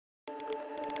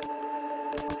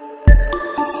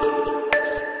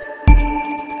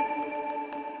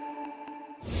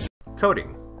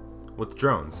Coding with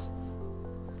drones.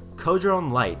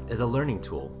 CoDrone Lite is a learning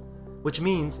tool, which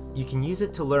means you can use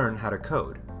it to learn how to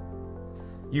code.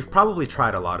 You've probably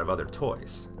tried a lot of other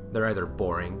toys. They're either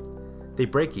boring, they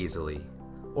break easily,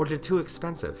 or they're too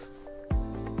expensive.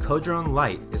 CoDrone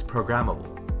Lite is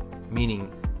programmable,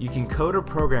 meaning you can code or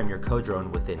program your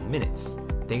CoDrone within minutes,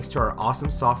 thanks to our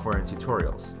awesome software and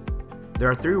tutorials.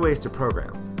 There are 3 ways to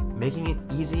program, making it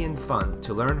easy and fun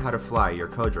to learn how to fly your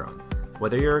CoDrone,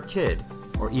 whether you're a kid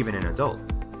or even an adult.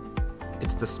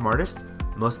 It's the smartest,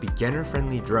 most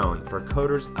beginner-friendly drone for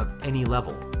coders of any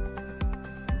level.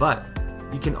 But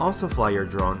you can also fly your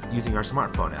drone using our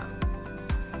smartphone app.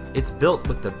 It's built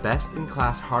with the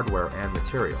best-in-class hardware and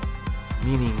material,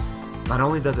 meaning not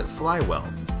only does it fly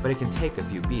well, but it can take a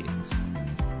few beatings.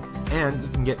 And you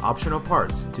can get optional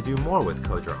parts to do more with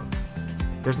CoDrone.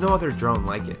 There's no other drone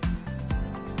like it.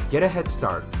 Get a head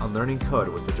start on learning code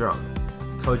with the drone,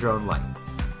 CoDrone Lite.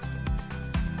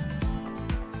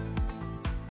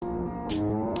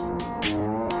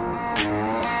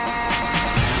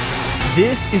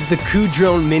 This is the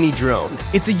CoDrone Mini Drone.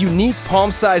 It's a unique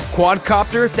palm-sized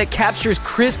quadcopter that captures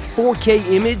crisp 4K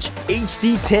image,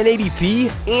 HD 1080p,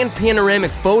 and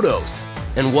panoramic photos.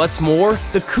 And what's more,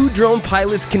 the CoDrone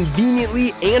pilots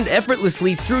conveniently and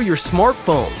effortlessly through your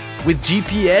smartphone. With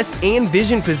GPS and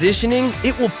vision positioning,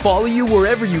 it will follow you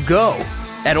wherever you go.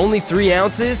 At only 3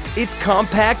 ounces, its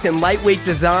compact and lightweight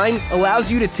design allows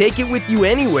you to take it with you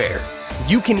anywhere.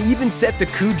 You can even set the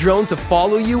CoDrone to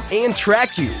follow you and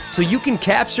track you, so you can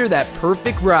capture that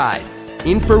perfect ride.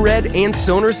 Infrared and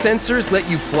sonar sensors let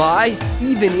you fly,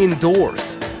 even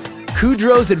indoors.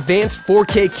 CoDrone's advanced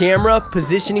 4K camera,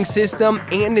 positioning system,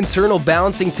 and internal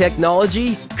balancing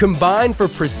technology combine for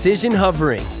precision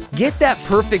hovering. Get that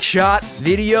perfect shot,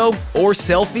 video, or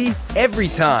selfie every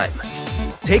time.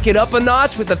 Take it up a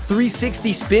notch with a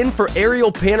 360 spin for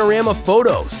aerial panorama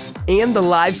photos. And the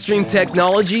live stream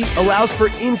technology allows for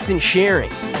instant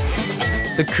sharing.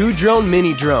 The CoDrone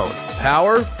Mini Drone.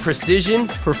 Power, precision,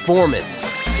 performance.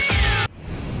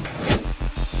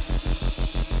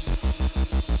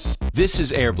 This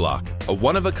is Airblock, a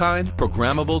one-of-a-kind,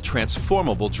 programmable,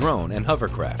 transformable drone and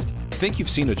hovercraft. Think you've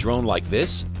seen a drone like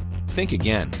this? Think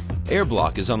again.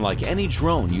 Airblock is unlike any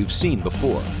drone you've seen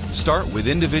before. Start with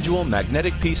individual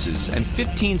magnetic pieces, and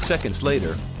 15 seconds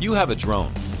later, you have a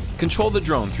drone. Control the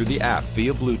drone through the app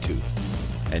via Bluetooth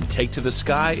and take to the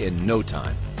sky in no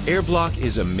time. Airblock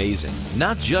is amazing,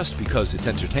 not just because it's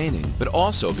entertaining, but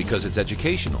also because it's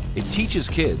educational. It teaches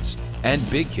kids and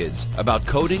big kids about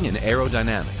coding and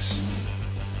aerodynamics.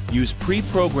 Use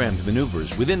pre-programmed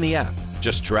maneuvers within the app.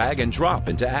 Just drag and drop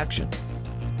into action.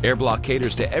 Airblock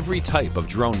caters to every type of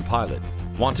drone pilot.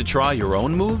 Want to try your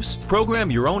own moves? Program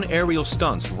your own aerial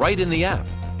stunts right in the app.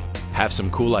 Have some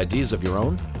cool ideas of your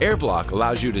own? Airblock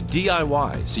allows you to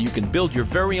DIY so you can build your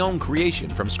very own creation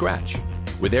from scratch.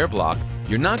 With Airblock,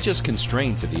 you're not just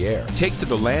constrained to the air. Take to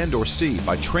the land or sea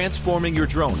by transforming your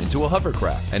drone into a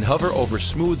hovercraft and hover over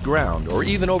smooth ground or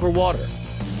even over water.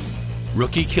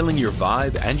 Rookie killing your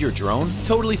vibe and your drone?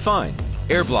 Totally fine.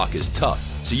 Airblock is tough,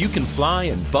 so you can fly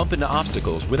and bump into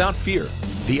obstacles without fear.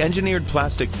 The engineered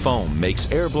plastic foam makes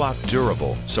Airblock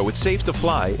durable, so it's safe to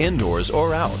fly indoors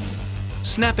or out.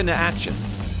 Snap into action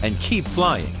and keep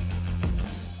flying.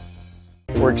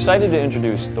 We're excited to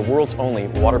introduce the world's only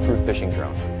waterproof fishing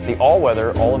drone. The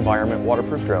all-weather, all-environment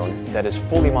waterproof drone that is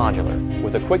fully modular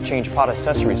with a quick change pod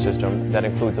accessory system that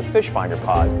includes a fish finder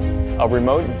pod, a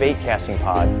remote bait casting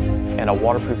pod, and a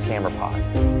waterproof camera pod.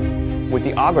 With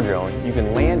the Aqua Drone, you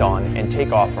can land on and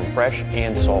take off from fresh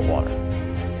and salt water.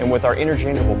 And with our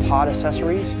interchangeable pod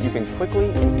accessories, you can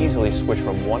quickly and easily switch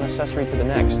from one accessory to the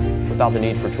next without the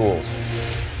need for tools.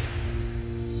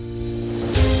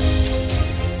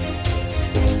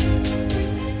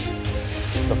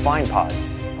 The Find Pod,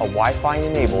 a Wi-Fi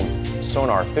enabled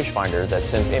sonar fish finder that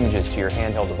sends images to your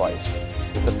handheld device.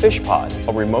 The Fish Pod,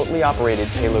 a remotely operated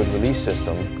payload release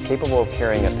system capable of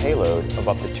carrying a payload of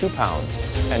up to 2 pounds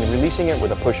and releasing it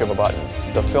with a push of a button.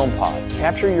 The Film Pod,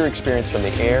 capture your experience from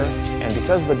the air, and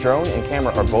because the drone and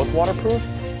camera are both waterproof,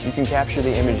 you can capture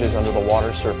the images under the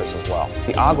water surface as well.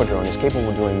 The Aqua Drone is capable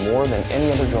of doing more than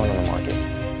any other drone on the market.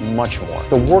 Much more.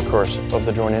 The workhorse of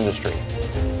the drone industry.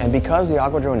 And because the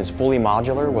Aqua Drone is fully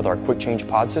modular with our quick change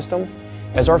pod system,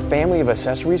 as our family of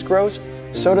accessories grows,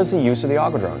 so does the use of the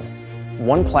Aqua Drone.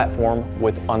 One platform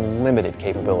with unlimited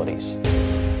capabilities.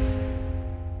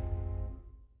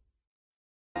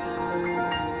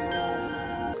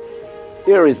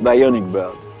 Here is Bionic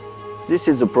Bird. This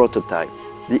is a prototype.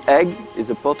 The egg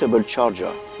is a portable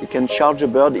charger. You can charge a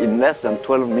bird in less than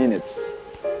 12 minutes.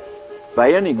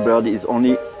 Bionic Bird is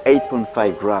only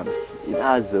 8.5 grams. It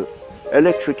has a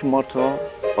electric motor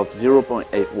of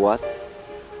 0.8 watt,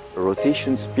 a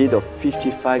rotation speed of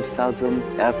 55,000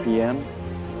 RPM,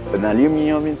 an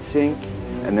aluminum heatsink,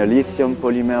 and a lithium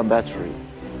polymer battery.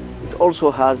 It also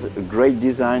has a great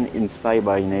design inspired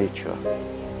by nature.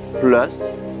 Plus,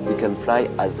 it can fly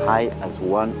as high as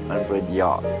 100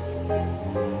 yards.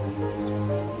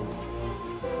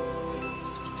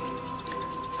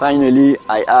 Finally,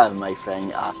 I have my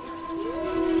flying app.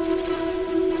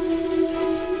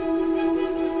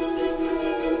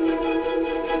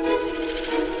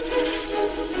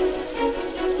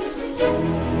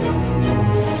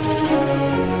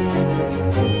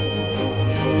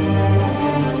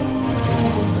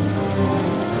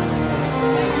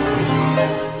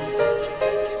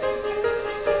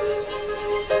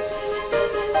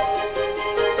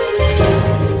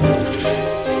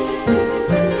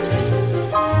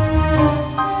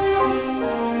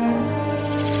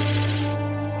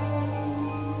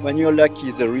 When you're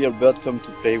lucky, the real bird comes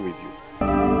to play with you.